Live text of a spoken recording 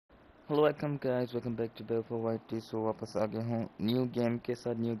Hello welcome guys, welcome back to बेवफा वाइटी। सो वापस आ गया हूँ न्यू गेम के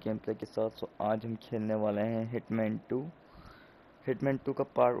साथ, न्यू गेम प्ले के साथ। सो आज हम खेलने वाले हैं हिटमैन 2 का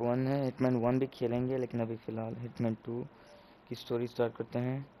पार्ट 1 है। हिटमैन 1 भी खेलेंगे लेकिन अभी फ़िलहाल हिटमैन 2 की स्टोरी स्टार्ट करते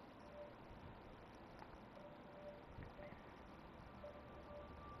हैं।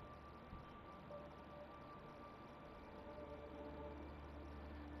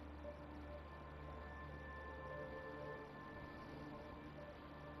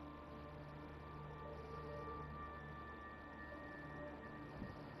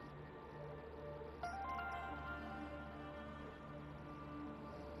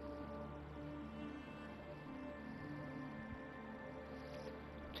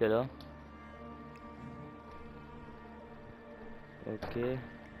 चलो ओके,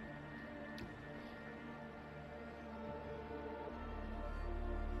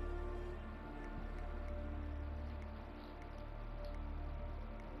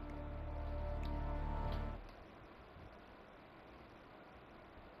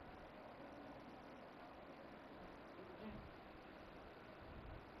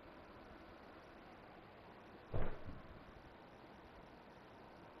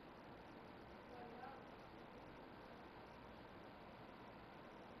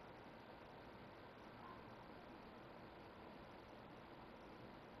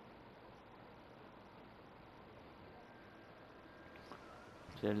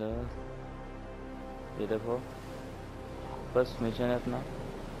 चलो ये देखो, बस मिशन है अपना।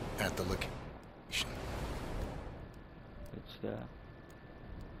 At the location. अच्छा,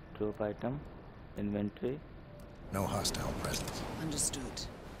 drop item, inventory. No hostile presence. Understood.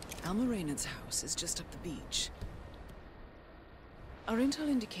 Alma Raynard's house is just up the beach. Our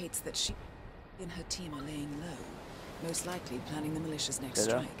intel indicates that she and her team are laying low, most likely planning the militia's next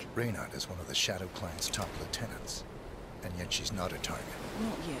Hello? strike. Raynard is one of the Shadow Client's top lieutenants, and yet she's not a target.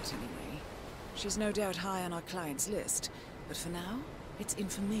 Not yet, anyway. She's no doubt high on our client's list, but for now, it's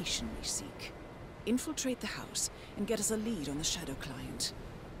information we seek. Infiltrate the house and get us a lead on the Shadow Client.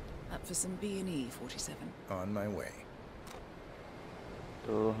 Up for some B&E, 47. On my way.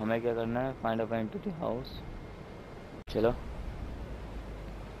 तो हमें क्या करना है? Find a way into the house. चलो,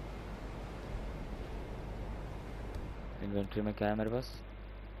 inventory में क्या है मेरे पास?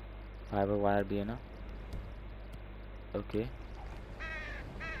 फाइबर वायर भी है ना। ओके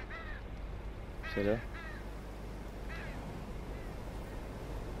चलो,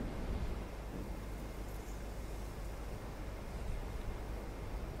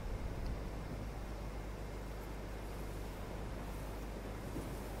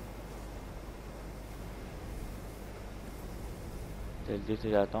 जल्दी से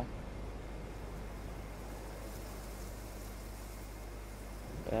जाता हूँ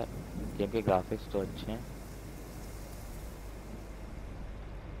यार। गेम के ग्राफिक्स तो अच्छे हैं।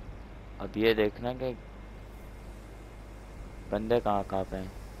 अब ये देखना कि बंदे कहाँ कहाँ पे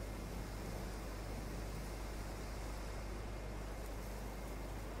हैं।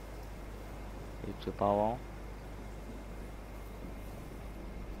 ये छुपा हुआ हूँ।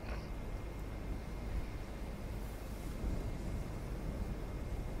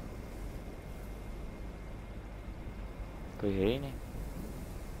 कोई है ही नहीं।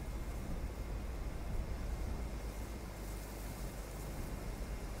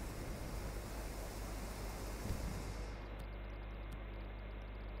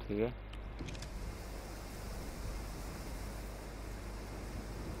 ठीक है,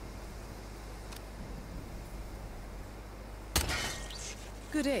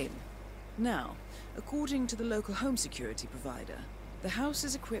 Good aim. Now, according to the local home security provider, the house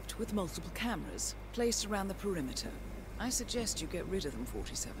is equipped with multiple cameras placed around the perimeter. I suggest you get rid of them,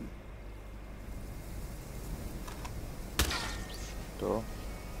 47. तो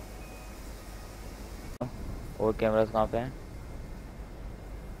और कैमरास कहाँ पे हैं?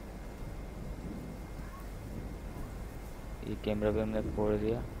 ये कैमरा भी हमने फोड़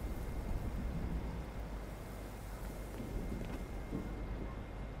दिया।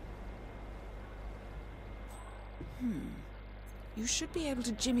 You should be able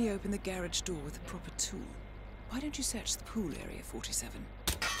to jimmy open the garage door with a proper tool. Why don't you search the pool area, 47?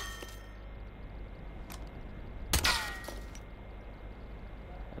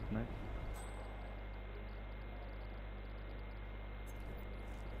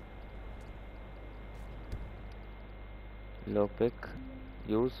 Lock pick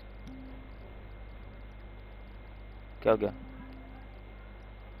use. क्या हो गया?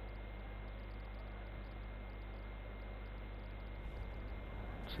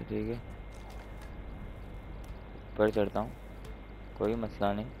 अच्छा ठीक है, ऊपर चढ़ता हूँ, कोई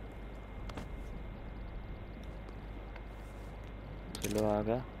मसला नहीं। चलो आ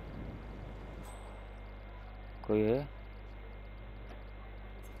गया। कोई है,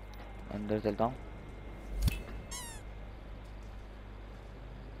 अंदर चलता हूँ।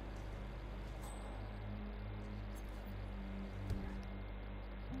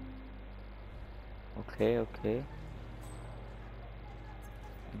 ओके ओके,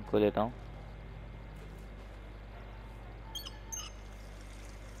 इनको लेता हूँ।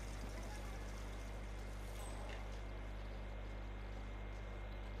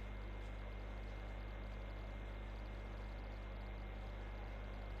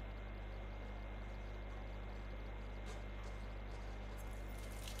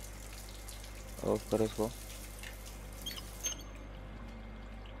 ऑफ करो इसको।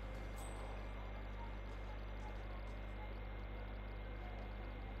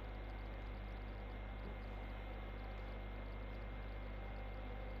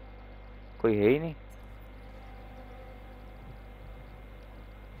 कोई है ही नहीं।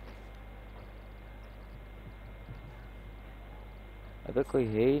 अबे कोई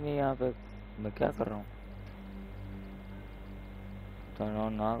है ही नहीं यहाँ पे, मैं क्या कर रहा हूँ? टर्न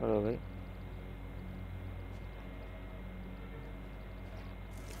ऑन ना करो भाई।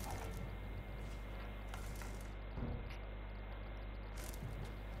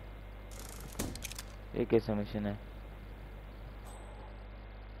 ये कैसा मिशन है?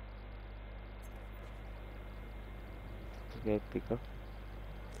 Pickup.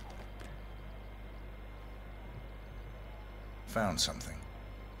 Found something.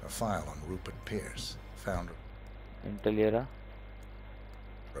 A file on Rupert Pierce, founder इंटेलियरा।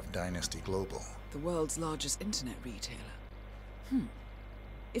 of Dynasty Global. The world's largest internet retailer.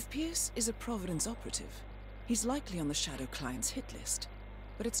 If Pierce is a Providence operative, he's likely on the Shadow Client's hit list.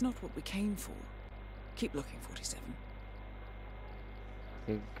 But it's not what we came for. Keep looking, 47.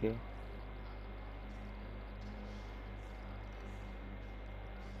 Okay.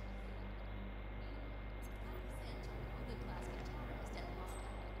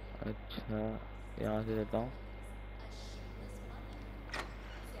 अच्छा, यहाँ से लेता हूँ।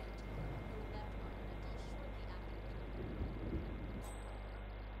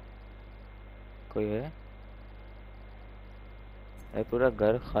 कोई है? ये पूरा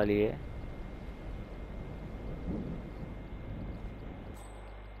घर खाली है।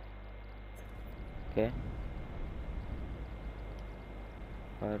 क्या?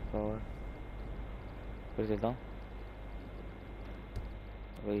 Fire power. फिर चलता हूँ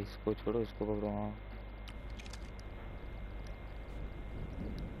भाई, इसको छोड़ो, इसको पकड़ो। हाँ,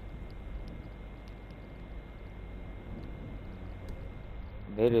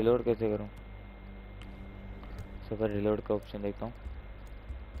 भाई रिलोड कैसे करूँ? सब रिलोड का ऑप्शन देखता हूँ।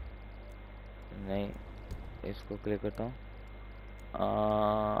 नहीं, इसको क्लिक करता हूँ।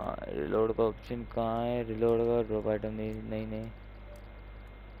 रिलोड का ऑप्शन कहाँ है? रिलोड का ड्रॉप आइटम नहीं नहीं नहीं।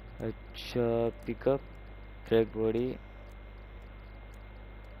 अच्छा, पिकअप, ट्रैक बॉडी।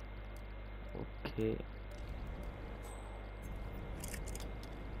 ओके,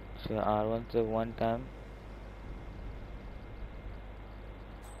 अच्छा R1 से 1 टाइम।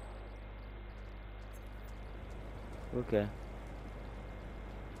 ओके,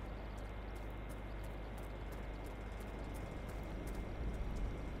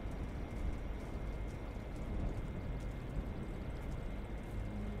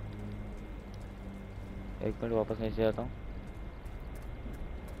 एक मिनट, वापस नीचे आता हूँ।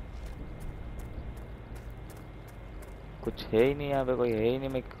 कुछ है ही नहीं यहाँ पे, कोई है ही नहीं,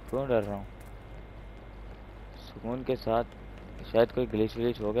 मैं क्यों डर रहा हूँ? सुकून के साथ। शायद कोई ग्लिच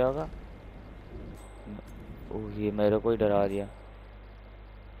विलिच हो गया होगा। ओह, ये मेरे को ही डरा दिया।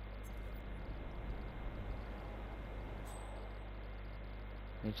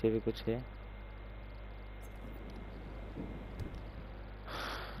 नीचे भी कुछ है।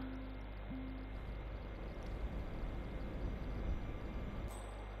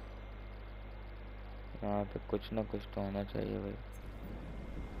 यहाँ पे कुछ ना कुछ तो होना चाहिए भाई।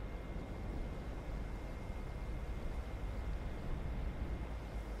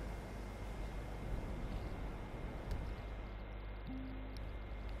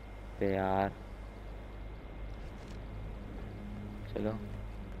 पे यार, चलो।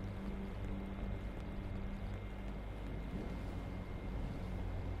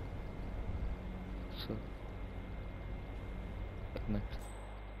 सो एक मिनट।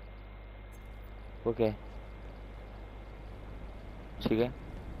 ओके, ठीक है,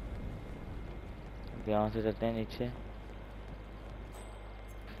 यहाँ से चलते हैं नीचे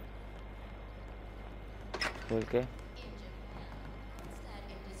खोल के।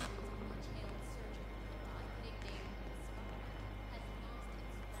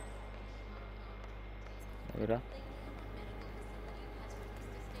 मेरा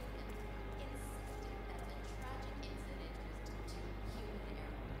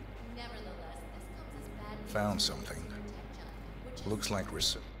Found something. Looks like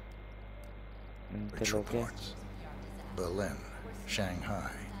ritual parts. Berlin,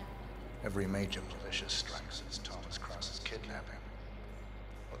 Shanghai. Every major militia strikes since Thomas Cross's kidnapping.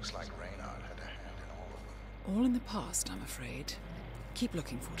 Looks like Reynard had a hand in all of them. All in the past, I'm afraid. Keep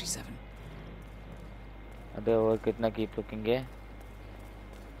looking, 47. अबे और कितना keep looking है?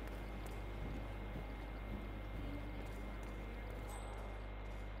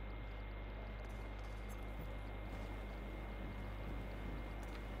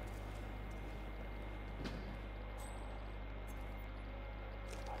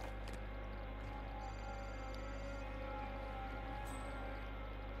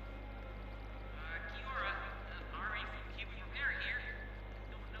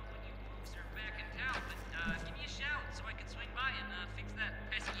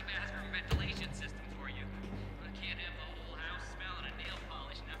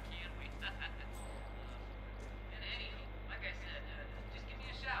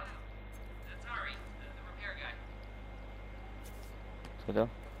 चलो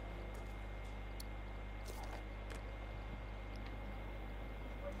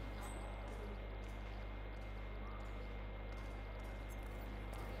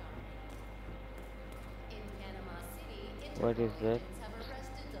What is that?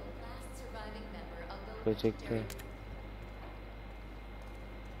 Project है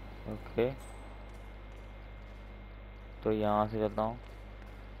okay तो यहाँ से चलता हूँ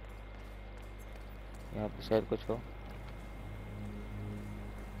यहाँ पे शायद कुछ हो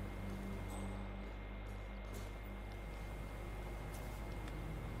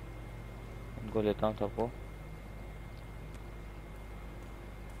इनको लेता हूँ सबको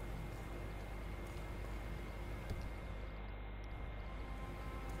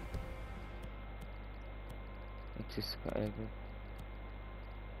इसका एक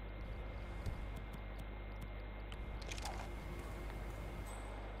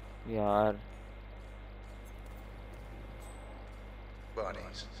यार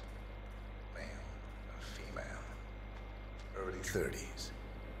Bodies. Male, female. Early 30s.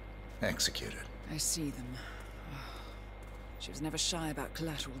 Executed. I see them. She was never shy about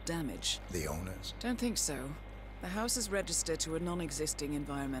collateral damage. The owners? Don't think so. The house is registered to a non-existing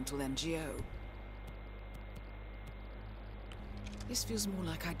environmental NGO. This feels more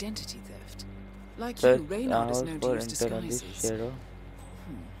like identity theft. Like you, Reynard is known to use disguises.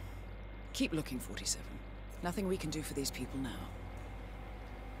 Keep looking, 47. Nothing we can do for these people now.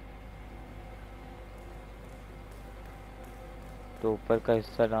 तो ऊपर का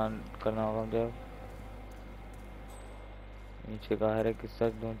हिस्सा down करना होगा मुझे नीचे का हर एक हिस्सा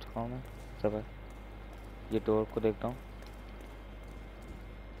ढूंढ चुका हूँ मैं सब है ये डोर को देखता हूँ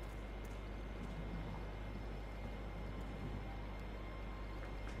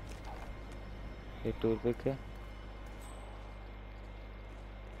ये टूल पिक है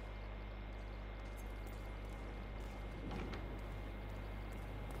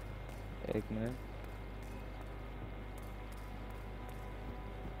एक मिनट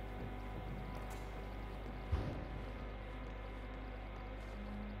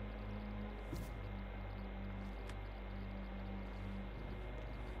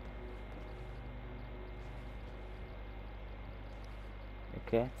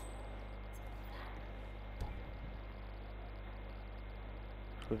Okay.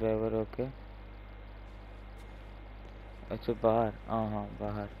 Screwdriver okay. अच्छा बाहर हाँ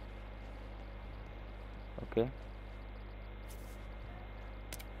बाहर okay.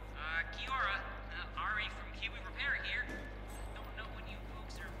 Kiora, Ari from Kiwi Repair here. Don't know when you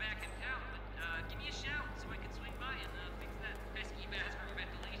folks are back in town, but give me a shout so I can swing by and fix that pesky bathroom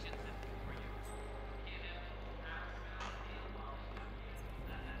ventilation system for you. Can't have the whole house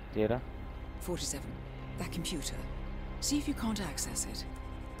smell. 47. That computer. See if you can't access it.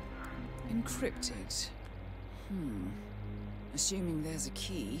 Encrypted. Assuming there's a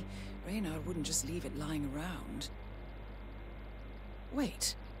key, Reynard wouldn't just leave it lying around.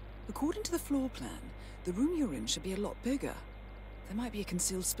 Wait. According to the floor plan, the room you're in should be a lot bigger. There might be a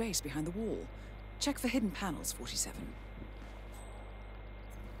concealed space behind the wall. Check for hidden panels, 47.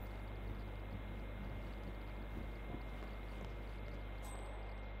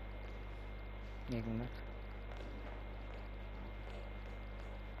 एक minute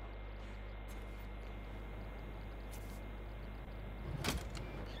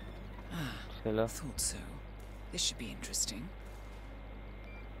चलो Thought so. This should be interesting.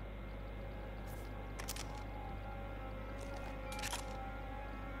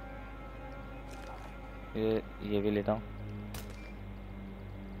 ये भी लेता हूँ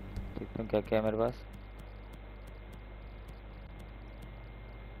देखता हूँ क्या क्या है मेरे पास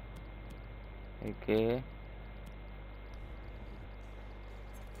एक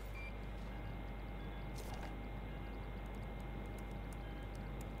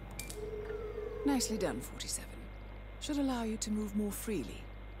Nicely done, 47. Should allow you to move more freely.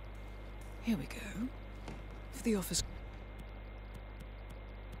 Here we go. For the office...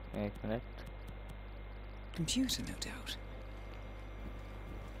 Connect. Computer, no doubt.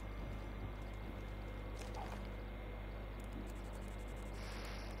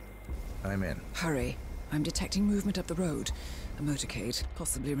 I'm in. Hurry. I'm detecting movement up the road. A motorcade,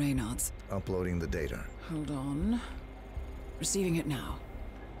 possibly Reynard's. Uploading the data. Hold on. Receiving it now.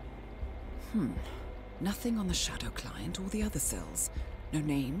 Nothing on the shadow client or the other cells. No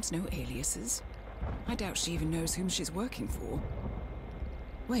names, no aliases. I doubt she even knows whom she's working for.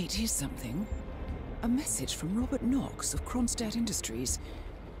 Wait, here's something. A message from Robert Knox of Kronstadt Industries.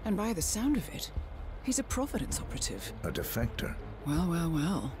 And by the sound of it, he's a Providence operative. A defector. Well, well,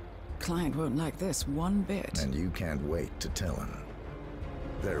 well. Client won't like this one bit. And you can't wait to tell him.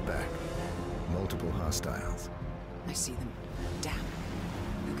 They're back. Multiple hostiles. I see them. Damn.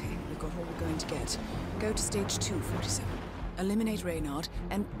 Okay, we've got all we're going to get. Go to stage 2, 47. Eliminate Reynard,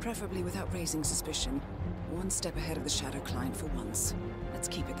 and preferably without raising suspicion. One step ahead of the shadow client for once. Let's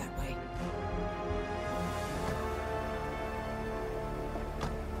keep it that way.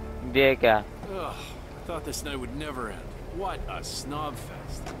 ये क्या? Ugh, I thought this night would never end. What a snob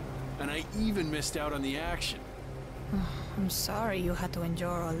fest. And I even missed out on the action. I'm sorry you had to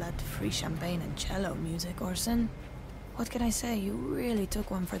endure all that free champagne and cello music, Orson. What can I say? You really took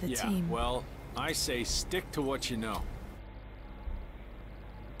one for the team. Yeah, well, I say stick to what you know.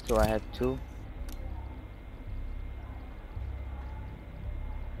 So I have 2.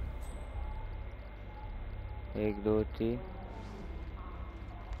 एक दो तीन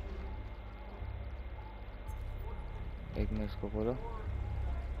एक में इसको खोलो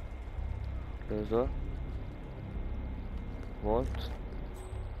close door vault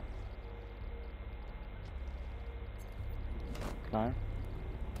client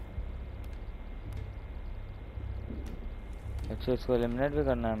अच्छा इसको eliminate भी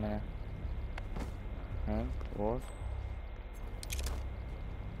करना है मैंने वॉल्ट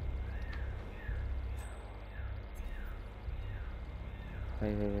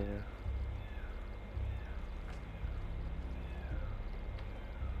Wait.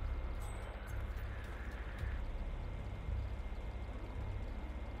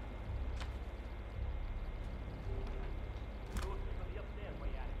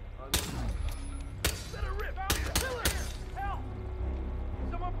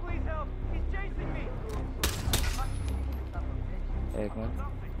 एक मिनट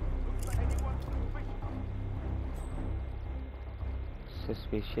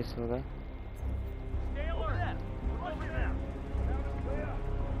सस्पिशियस हो गए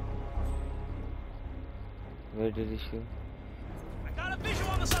Where did he shoot? I got a visual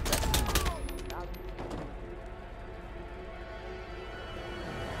on the subject.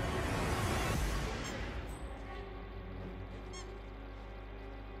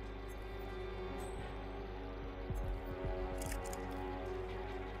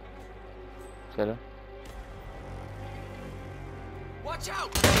 चलो Watch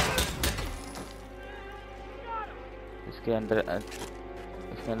out! इसके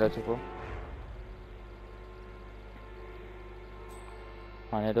अंदर छुपो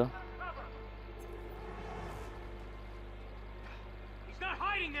आने दो He's not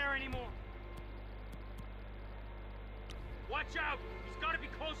hiding there anymore. Watch out! He's got to be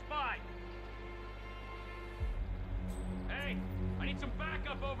close by. Hey, I need some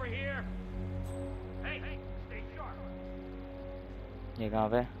backup over here. Hey, stay sharp. ये कहाँ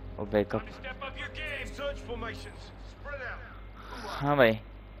पे वो backup Time to step up your game. Search formations. Spread out. हाँ भाई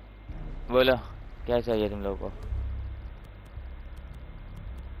बोलो क्या चाहिए तुम लोगों को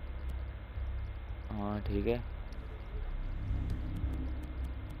हाँ ठीक है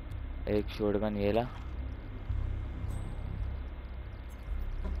एक शॉटगन ये ला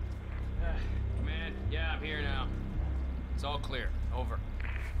Man, yeah, I'm here now. It's all clear. Over.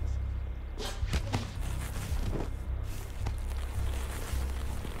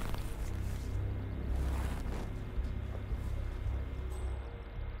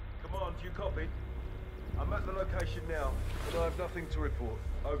 Command, you copied? I'm at the location now, but I have nothing to report.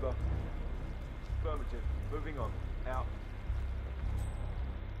 Over. Affirmative. Moving on. Out.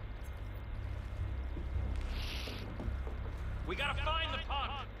 We gotta find the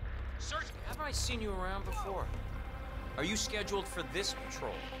punk. Search. Haven't I seen you around before? Are you scheduled for this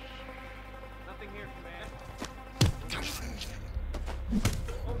patrol? Nothing here, command.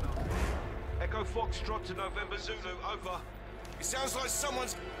 Echo Foxtrot to November Zulu. Over. It sounds like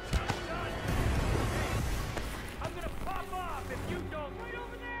someone's... I'm gonna pop off if you don't. Right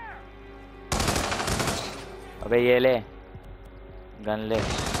over there. अबे ये ले gun ले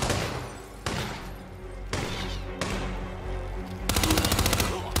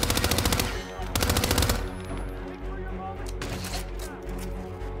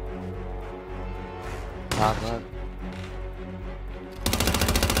भाग भाग।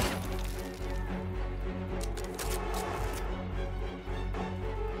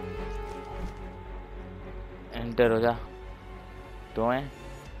 Enter हो जा। तो है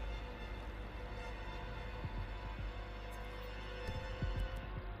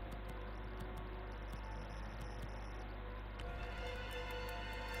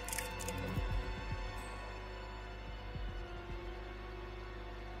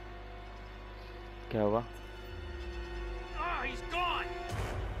क्या हुआ? Ah, he's gone!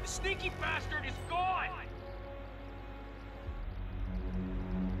 The sneaky bastard is gone!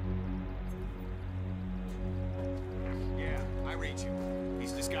 Yeah, I read you.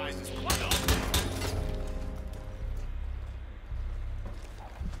 He's disguised as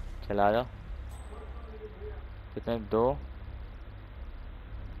चला जाओ। कितने? 2।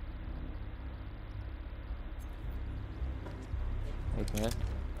 एक मिनट।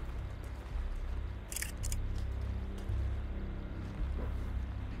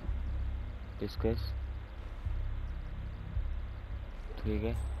 डिस्कस। ठीक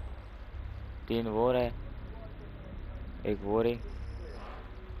है। 3 वो रहे, एक वो रही।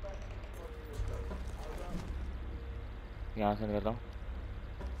 यहाँ से निकलता हूँ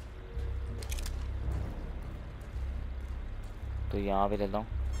तो यहाँ पे चलता हूँ।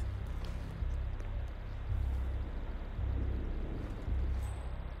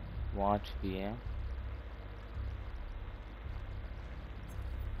 वॉच भी है।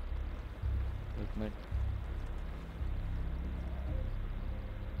 एक मिनट।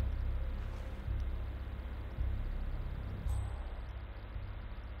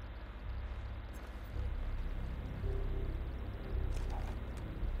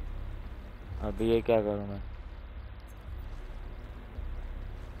 अभी ये क्या करूँ मैं?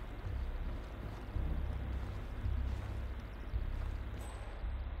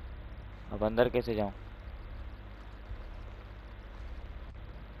 अब अंदर कैसे जाऊँ?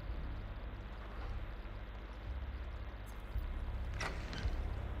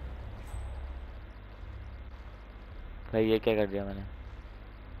 भाई ये क्या कर दिया मैंने?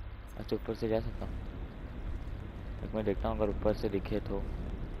 अच्छा ऊपर से जा सकता हूँ? एक मैं देखता हूँ, अगर ऊपर से दिखे तो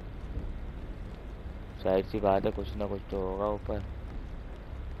जाहिर सी बात है कुछ ना कुछ तो होगा ऊपर।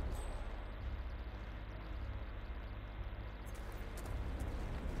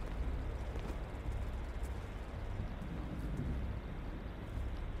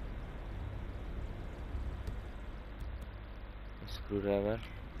 Screw driver.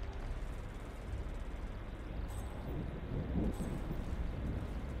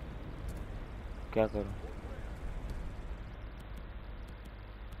 क्या करूं?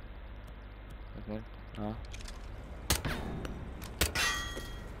 एक मिनट। हाँ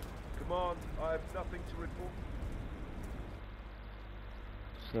Command, I have nothing to report.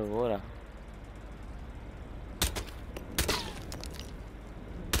 से हो रहा।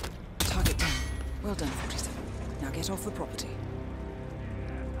 Target down. Well done, 47. Now get off the property.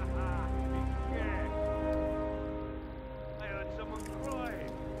 I heard someone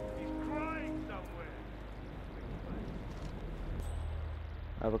crying. He's crying somewhere.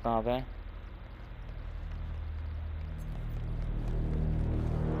 अब कहाँ पे है?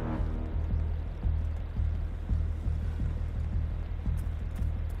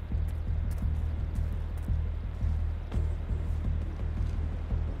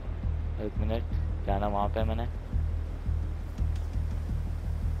 एक मिनट, जाना वहाँ पे मैंने।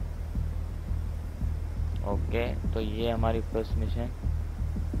 ओके, तो ये हमारी फर्स्ट मिशन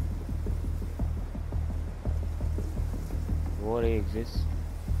वो रही एग्जिस्ट।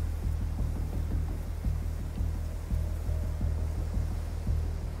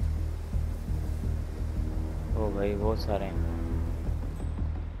 ओ भाई बहुत सारे हैं।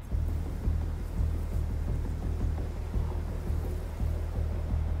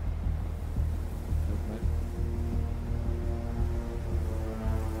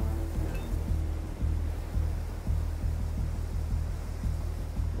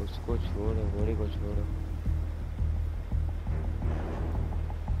 उसको छोड़ो, गोरी को छोड़ो।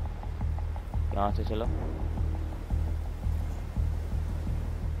 यहाँ से चलो।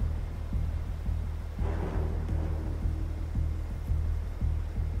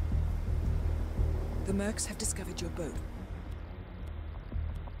 The mercs have discovered your boat.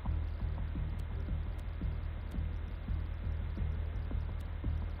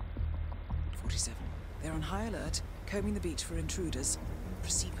 They're on high alert, combing the beach for intruders.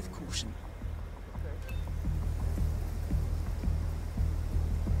 Proceed with caution.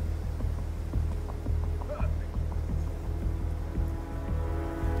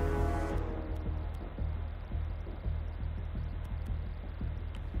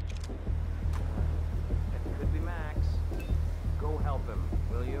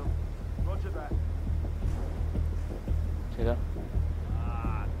 Will you? Roger that. चलो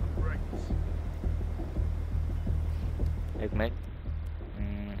Ah, great. एक मिनट,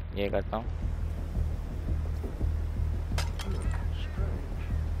 ये करता हूँ। Strange.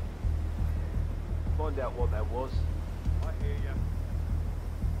 Find out what that was. I hear ya.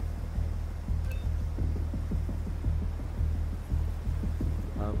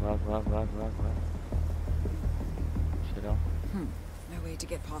 भाग। चलो No way to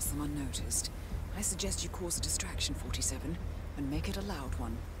get past them unnoticed. I suggest you cause a distraction, 47, and make it a loud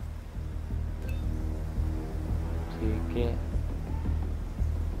one. ठीक है।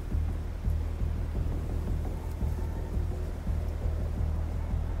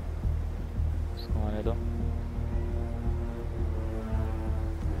 इसको आने दो।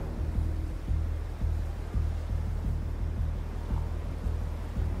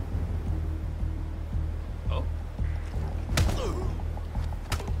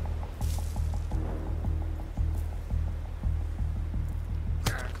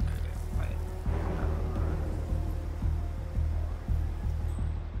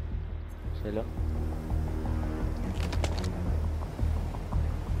 चलो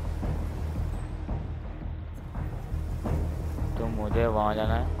तो मुझे वहाँ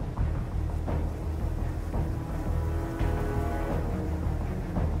जाना है।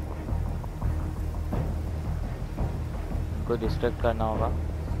 इनको डिस्ट्रैक्ट करना होगा।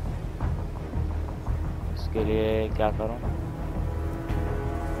 इसके लिए क्या करूँ?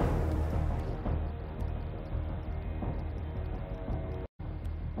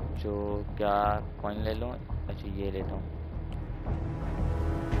 जो क्या कॉइन ले लूँ? अच्छा ये लेता हूँ।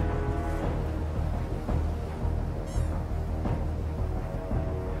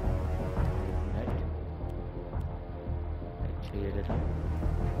 अच्छा ये लेता हूँ।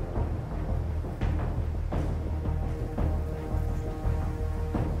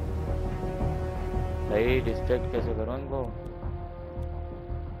 भाई डिस्ट्रैक्ट कैसे करूँ इनको?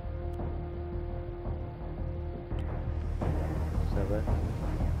 सबर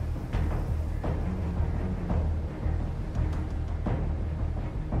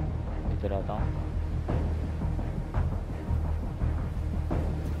इधर आता हूँ।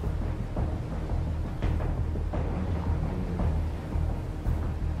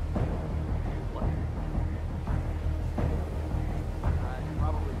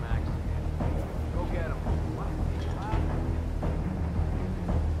 Probably Max. Go get him.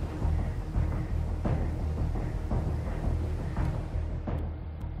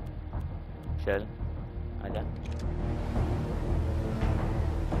 चल आजा।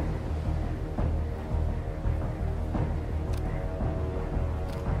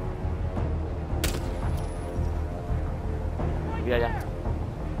 भी आजा।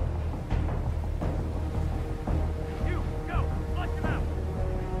 You, go. Flush him out.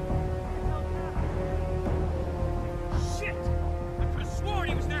 Shit! I could have sworn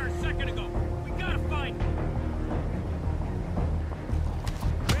he was there a second ago. We gotta find him.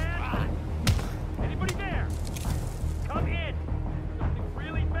 Man! Anybody there? Come in. Something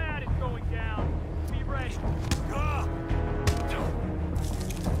really bad is going down. Be ready.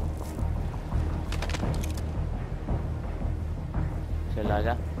 चल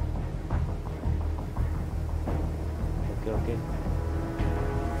आजा। Okay okay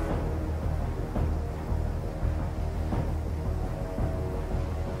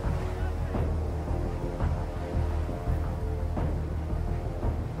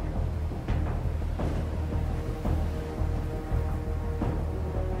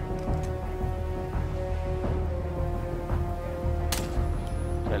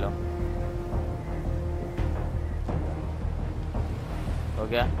चलो हो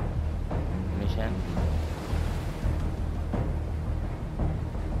गया mission.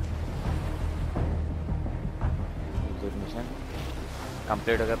 Good mission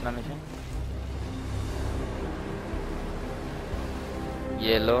complete हो गया अपना mission.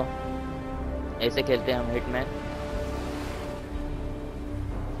 ये लो, ऐसे खेलते हैं हम हिटमैन।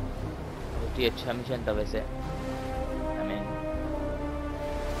 बहुत ही अच्छा मिशन था वैसे। आई मीन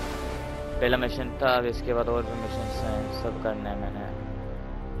पहला मिशन था, अब इसके बाद और भी मिशन हैं, सब करना है मैंने।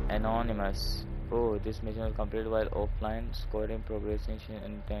 Anonymous. Oh, this mission was completed while offline. Scoring progression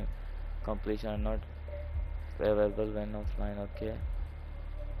and time completion are not available when offline. Okay.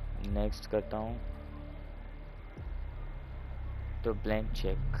 Next करता हूँ तो ब्लैंक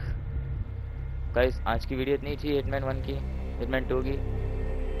चेक। गाइस आज की वीडियो इतनी थी हिटमैन 1 की, हिटमैन 2 की।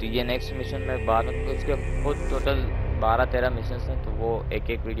 तो ये नेक्स्ट मिशन में 12 उसके खुद टोटल 12-13 मिशन हैं, तो वो एक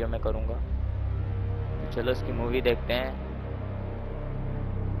एक वीडियो में करूँगा। तो चलो इसकी मूवी देखते हैं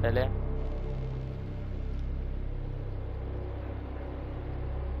पहले।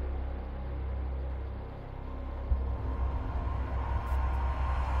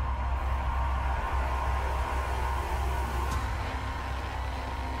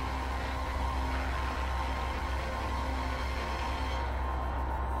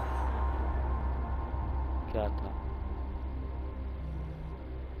 क्या था?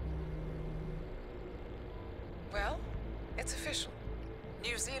 Well, it's official.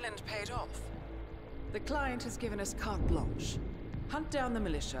 New Zealand paid off. The client has given us carte blanche. Hunt down the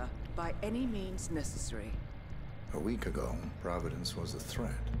militia by any means necessary. A week ago, Providence was a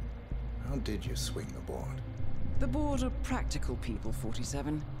threat. How did you swing the board? The board are practical people,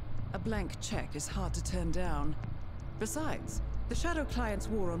 47. A blank check is hard to turn down. Besides, the Shadow Client's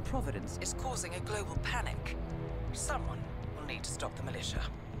war on Providence is causing a global panic. Someone will need to stop the militia.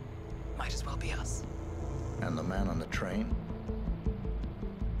 Might as well be us. And the man on the train?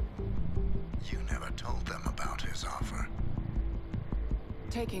 You never told them about his offer.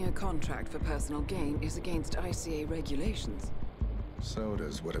 Taking a contract for personal gain is against ICA regulations.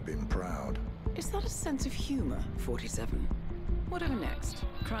 Sodas would have been proud. Is that a sense of humor, 47? Whatever next?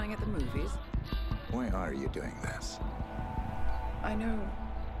 Crying at the movies? Why are you doing this? I know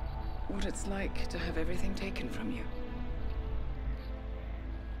what it's like to have everything taken from you.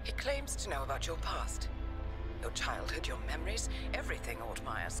 He claims to know about your past. Your childhood, your memories, everything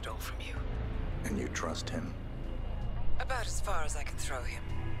Altmaier stole from you. And you trust him? About as far as I can throw him.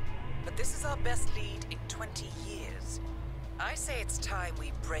 But this is our best lead in 20 years. I say it's time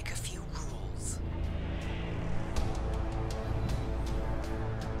we break a few rules.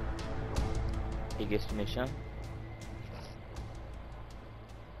 Biggest mission.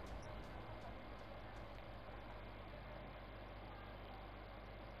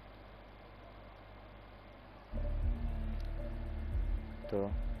 So,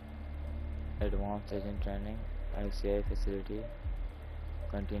 advanced agent training, ICI facility,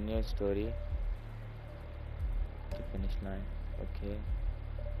 continuous story, the finish line. Okay.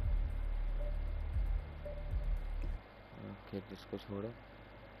 Okay, जिसको छोड़ो,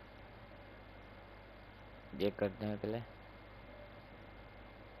 ये करते हैं पहले.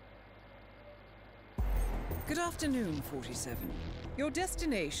 Good afternoon, 47. Your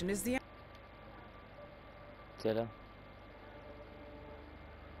destination is the... चलो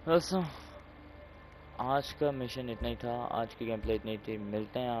दोस्तों, आज का मिशन इतना ही था, आज की गेम प्ले इतनी थी.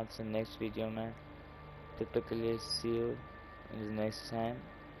 मिलते हैं आपसे नेक्स्ट वीडियो में. तब तक के लिए सी you next time.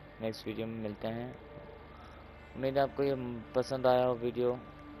 Next video में मिलते हैं. उम्मीद है आपको ये पसंद आया हो, वीडियो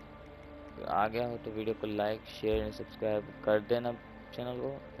आ गया हो तो वीडियो को लाइक शेयर एंड सब्सक्राइब कर देना चैनल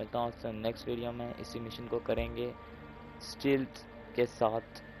को. मिलता हूँ आपसे नेक्स्ट वीडियो में. इसी मिशन को करेंगे स्टील्थ के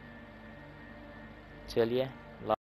साथ. चलिए.